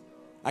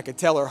 I could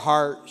tell her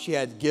heart. She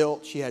had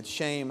guilt. She had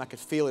shame. I could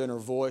feel it in her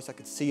voice. I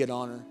could see it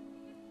on her.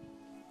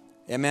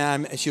 And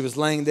man, she was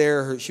laying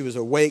there. She was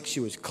awake. She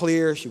was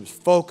clear. She was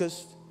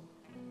focused.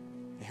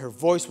 And her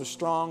voice was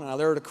strong, and I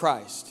led her to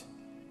Christ.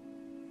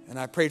 And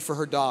I prayed for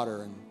her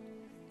daughter, and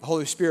the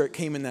Holy Spirit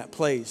came in that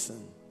place,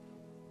 and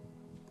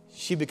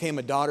she became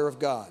a daughter of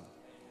God.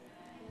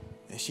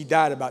 And she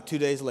died about 2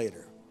 days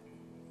later.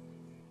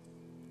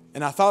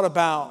 And I thought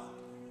about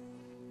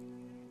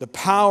the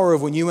power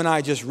of when you and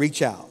I just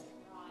reach out.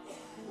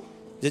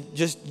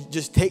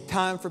 Just take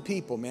time for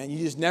people, man. You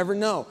just never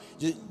know.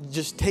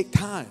 Just take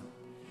time.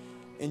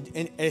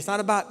 And it's not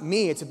about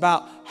me. It's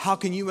about how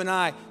can you and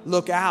I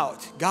look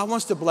out. God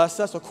wants to bless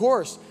us, of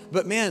course.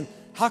 But man,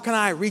 how can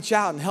I reach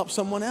out and help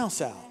someone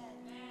else out?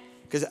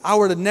 Because I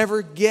would have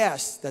never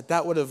guessed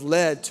that would have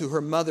led to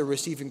her mother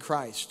receiving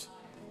Christ.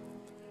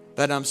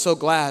 But I'm so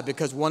glad,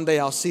 because one day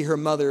I'll see her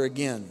mother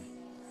again.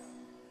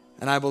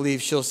 And I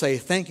believe she'll say,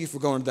 thank you for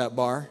going to that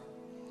bar,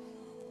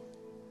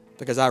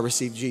 because I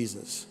received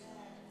Jesus.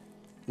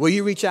 Will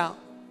you reach out?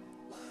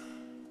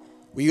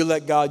 Will you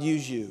let God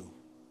use you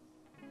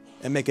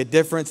and make a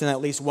difference in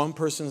at least one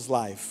person's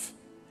life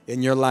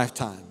in your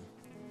lifetime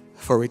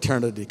for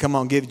eternity? Come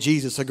on, give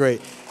Jesus a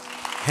great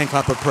hand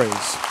clap of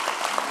praise.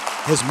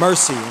 His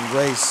mercy and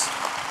grace.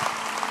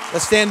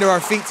 Let's stand to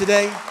our feet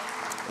today.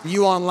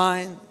 You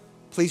online,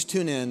 please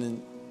tune in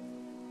and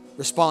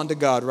respond to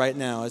God right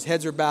now. As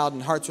heads are bowed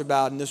and hearts are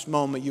bowed in this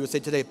moment, you would say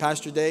today,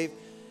 Pastor Dave,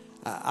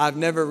 I've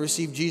never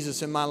received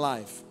Jesus in my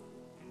life.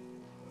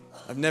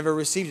 I've never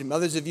received him.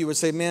 Others of you would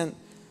say, man,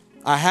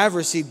 I have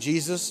received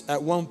Jesus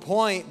at one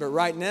point, but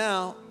right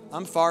now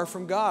I'm far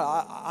from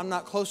God. I'm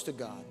not close to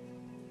God.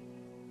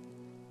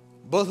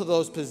 Both of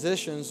those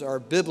positions are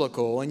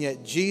biblical, and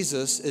yet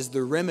Jesus is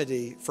the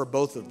remedy for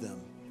both of them.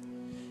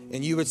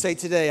 And you would say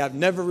today, I've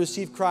never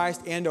received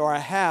Christ, and or I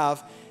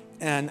have,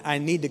 and I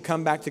need to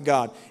come back to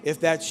God. If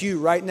that's you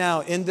right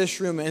now in this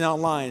room and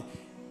online,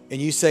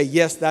 and you say,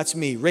 yes, that's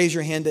me, raise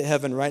your hand to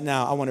heaven right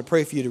now. I want to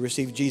pray for you to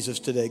receive Jesus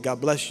today. God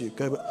bless you.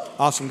 Good.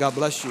 Awesome. God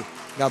bless you.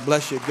 God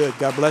bless you. Good.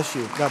 God bless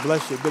you. God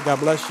bless you. Good. God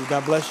bless you.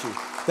 God bless you.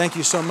 Thank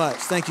you so much.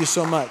 Thank you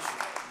so much.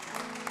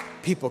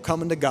 People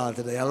coming to God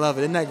today. I love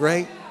it. Isn't that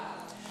great?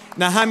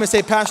 Now, how am I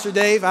say, Pastor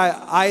Dave,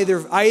 I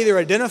either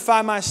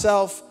identify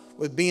myself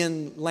with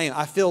being lame.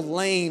 I feel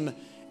lame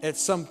at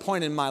some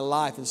point in my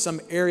life, in some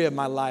area of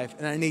my life,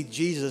 and I need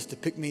Jesus to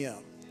pick me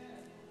up.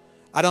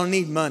 I don't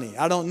need money.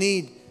 I don't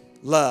need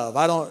love.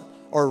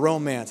 Or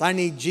romance. I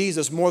need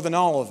Jesus more than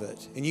all of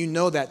it. And you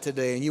know that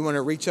today, and you want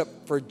to reach up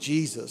for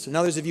Jesus. And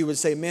others of you would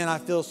say, man, I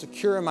feel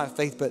secure in my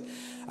faith, but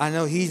I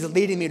know He's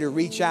leading me to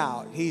reach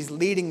out. He's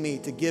leading me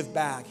to give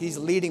back. He's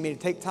leading me to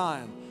take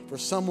time for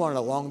someone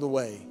along the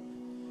way.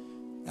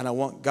 And I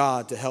want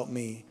God to help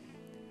me.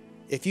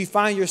 If you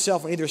find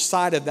yourself on either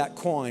side of that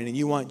coin and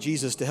you want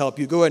Jesus to help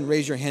you, go ahead and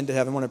raise your hand to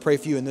heaven. I want to pray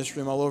for you in this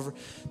room all over.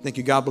 Thank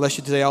you. God bless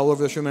you today all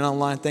over this room and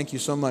online. Thank you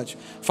so much.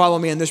 Follow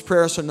me in this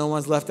prayer so no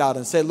one's left out.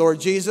 And say, Lord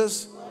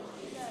Jesus,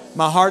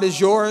 my heart is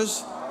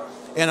yours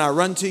and I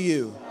run to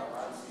you.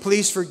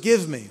 Please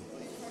forgive me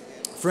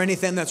for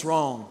anything that's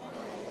wrong.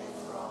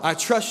 I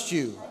trust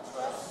you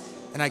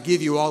and I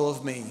give you all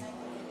of me.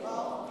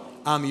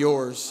 I'm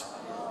yours.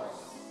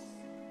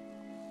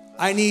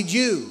 I need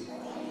you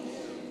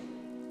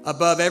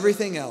above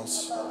everything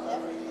else.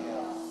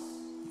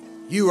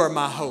 You are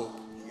my hope.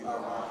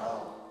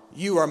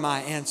 You are my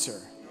answer.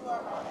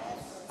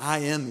 I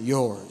am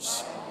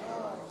yours.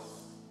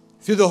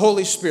 Through the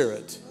Holy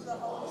Spirit,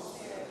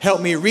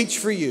 help me reach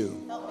for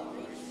you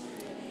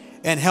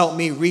and help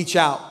me reach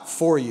out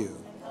for you.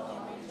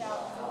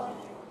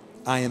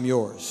 I am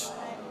yours.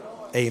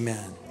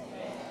 Amen.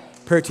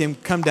 Prayer team,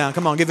 come down.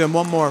 Come on, give him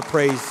one more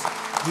praise.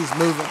 He's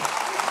moving.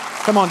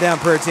 Come on down,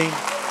 prayer team.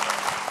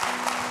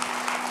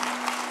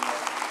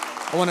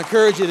 I want to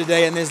encourage you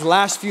today in these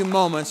last few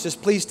moments,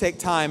 just please take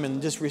time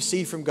and just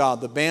receive from God.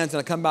 The band's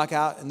going to come back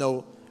out and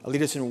they'll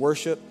lead us in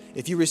worship.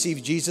 If you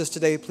receive Jesus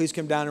today, please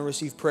come down and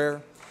receive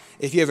prayer.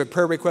 If you have a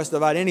prayer request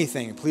about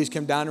anything, please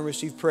come down and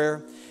receive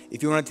prayer.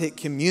 If you want to take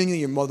communion,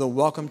 you're more than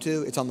welcome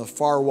to. It's on the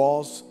far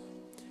walls.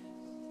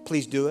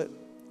 Please do it.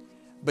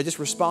 But just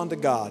respond to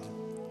God.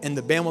 And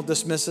the band will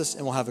dismiss us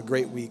and we'll have a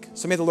great week.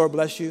 So may the Lord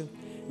bless you.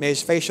 May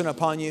His face shine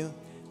upon you.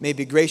 May He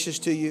be gracious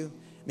to you.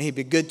 May He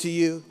be good to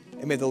you.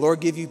 And may the Lord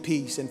give you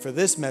peace. And for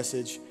this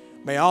message,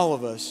 may all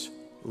of us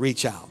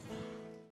reach out.